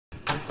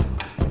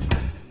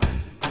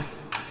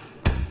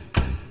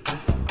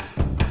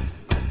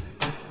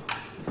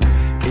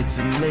it's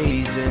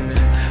amazing.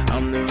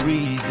 I'm the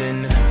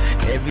reason.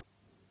 Every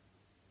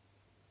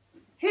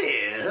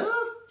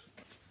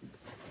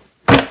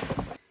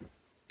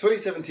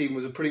 2017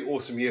 was a pretty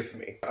awesome year for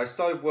me. I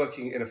started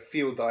working in a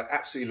field that I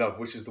absolutely love,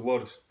 which is the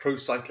world of pro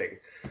cycling.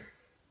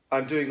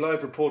 I'm doing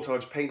live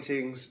reportage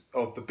paintings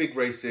of the big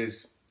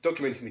races,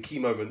 documenting the key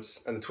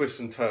moments and the twists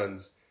and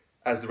turns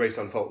as the race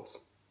unfolds.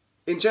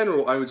 In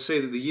general, I would say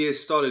that the year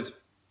started,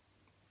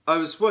 I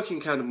was working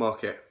in Camden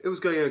Market. It was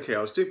going okay,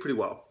 I was doing pretty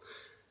well.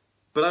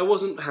 But I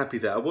wasn't happy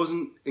there, I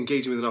wasn't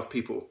engaging with enough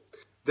people.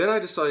 Then I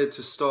decided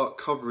to start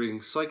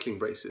covering cycling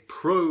races.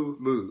 Pro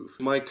move.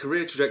 My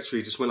career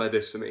trajectory just went like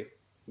this for me.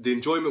 The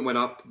enjoyment went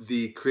up,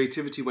 the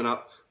creativity went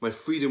up, my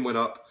freedom went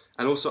up,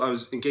 and also I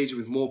was engaging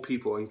with more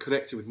people and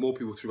connecting with more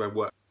people through my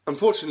work.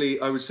 Unfortunately,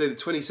 I would say that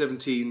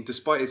 2017,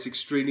 despite its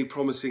extremely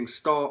promising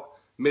start,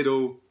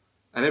 middle,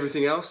 and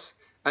everything else,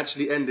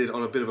 actually ended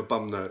on a bit of a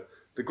bum note.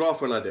 The graph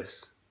went like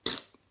this.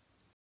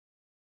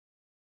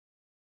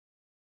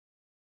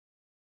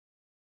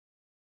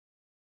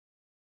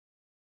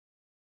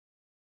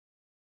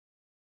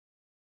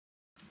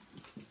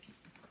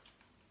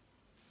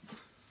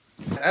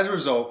 As a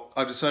result,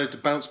 I've decided to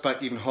bounce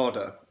back even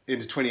harder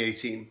into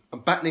 2018.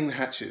 I'm battening the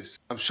hatches,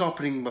 I'm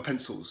sharpening my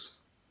pencils,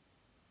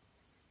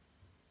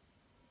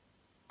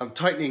 I'm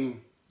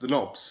tightening the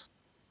knobs,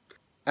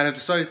 and I've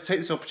decided to take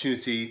this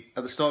opportunity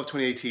at the start of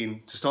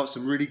 2018 to start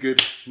some really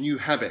good new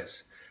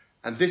habits.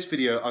 And this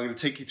video, I'm going to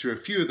take you through a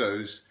few of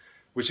those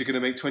which are going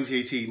to make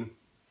 2018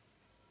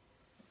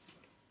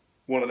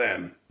 one of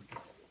them.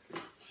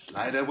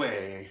 Slide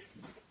away.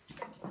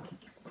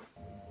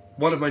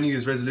 One of my New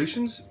Year's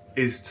resolutions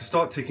is to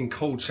start taking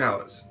cold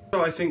showers.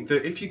 So I think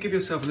that if you give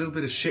yourself a little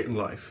bit of shit in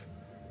life,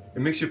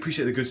 it makes you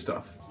appreciate the good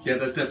stuff. Yeah,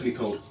 that's definitely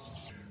cold.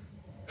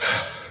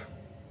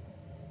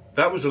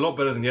 That was a lot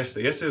better than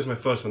yesterday. Yesterday was my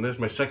first one, there's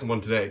my second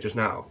one today, just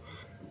now.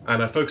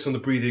 And I focused on the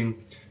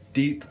breathing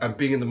deep and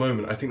being in the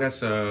moment. I think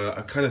that's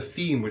a kind of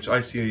theme which I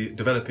see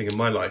developing in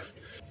my life.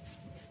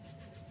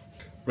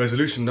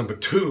 Resolution number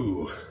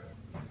 2.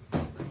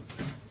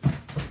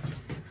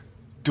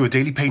 Do a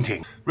daily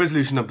painting.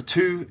 Resolution number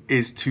 2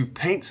 is to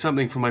paint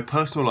something from my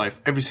personal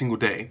life every single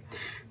day.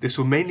 This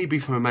will mainly be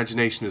from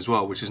imagination as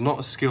well, which is not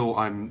a skill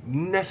I'm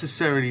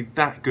necessarily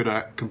that good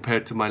at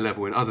compared to my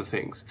level in other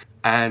things.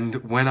 And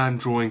when I'm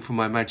drawing from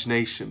my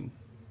imagination,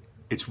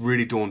 it's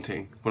really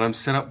daunting. When I'm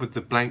set up with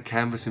the blank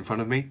canvas in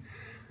front of me,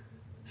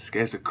 it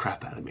scares the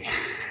crap out of me.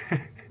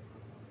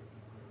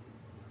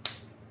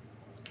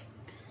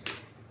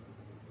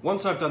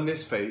 Once I've done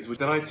this phase,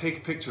 then I take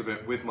a picture of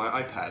it with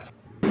my iPad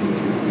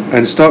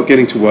and start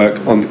getting to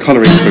work on the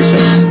colouring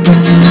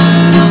process.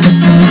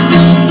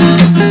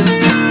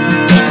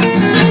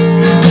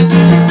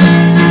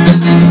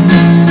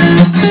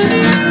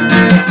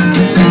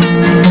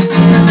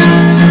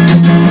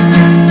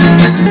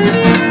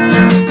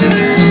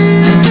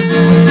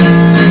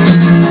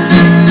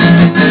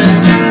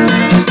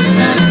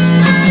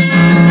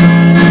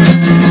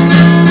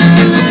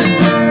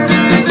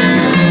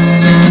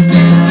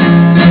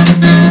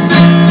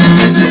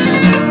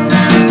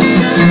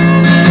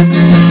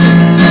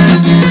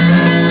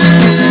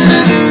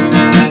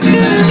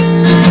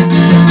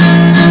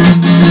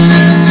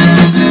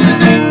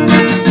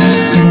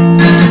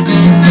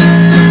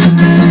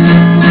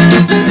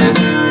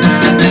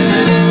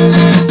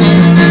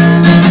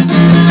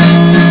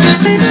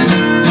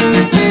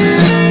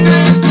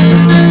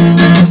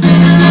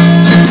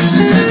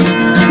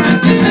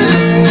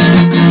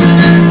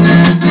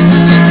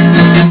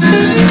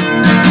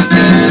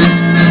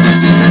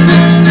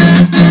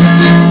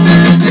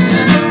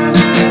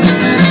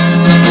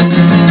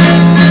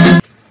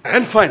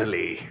 And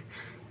finally,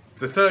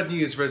 the third New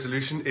Year's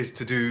resolution is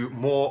to do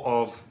more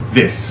of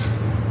this,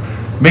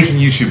 making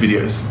YouTube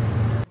videos.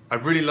 I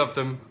really love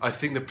them. I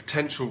think the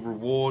potential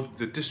reward,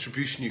 the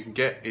distribution you can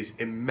get is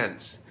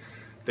immense.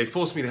 They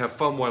force me to have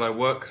fun while I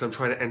work because I'm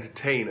trying to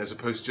entertain as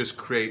opposed to just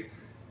create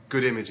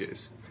good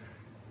images.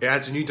 It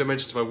adds a new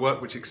dimension to my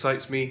work which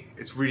excites me.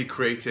 It's really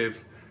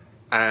creative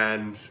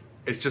and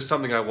it's just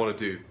something I want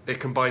to do. It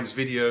combines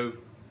video,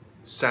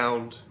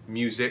 sound,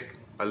 music.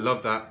 I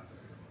love that.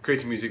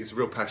 Creating music is a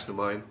real passion of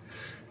mine,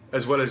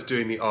 as well as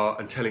doing the art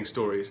and telling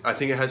stories. I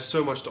think it has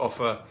so much to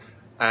offer,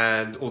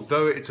 and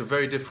although it's a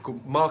very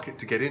difficult market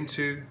to get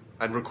into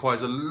and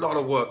requires a lot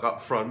of work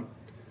up front,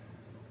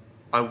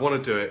 I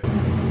want to do it.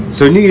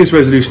 So New Year's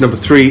resolution number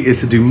 3 is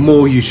to do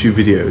more YouTube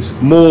videos,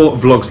 more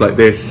vlogs like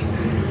this.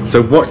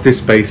 So watch this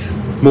space,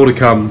 more to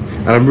come,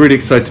 and I'm really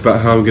excited about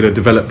how I'm going to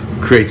develop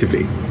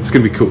creatively. It's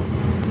going to be cool.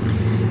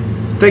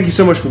 Thank you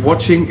so much for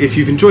watching. If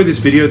you've enjoyed this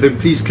video, then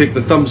please click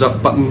the thumbs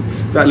up button.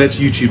 That lets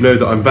YouTube know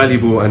that I'm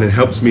valuable and it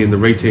helps me in the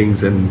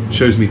ratings and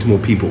shows me to more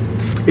people.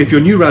 If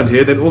you're new around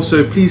here, then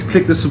also please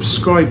click the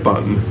subscribe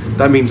button.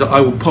 That means that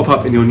I will pop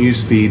up in your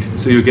news feed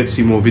so you'll get to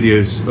see more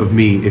videos of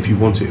me if you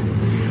want to.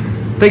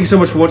 Thank you so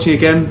much for watching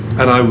again,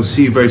 and I will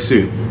see you very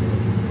soon.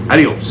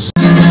 Adios.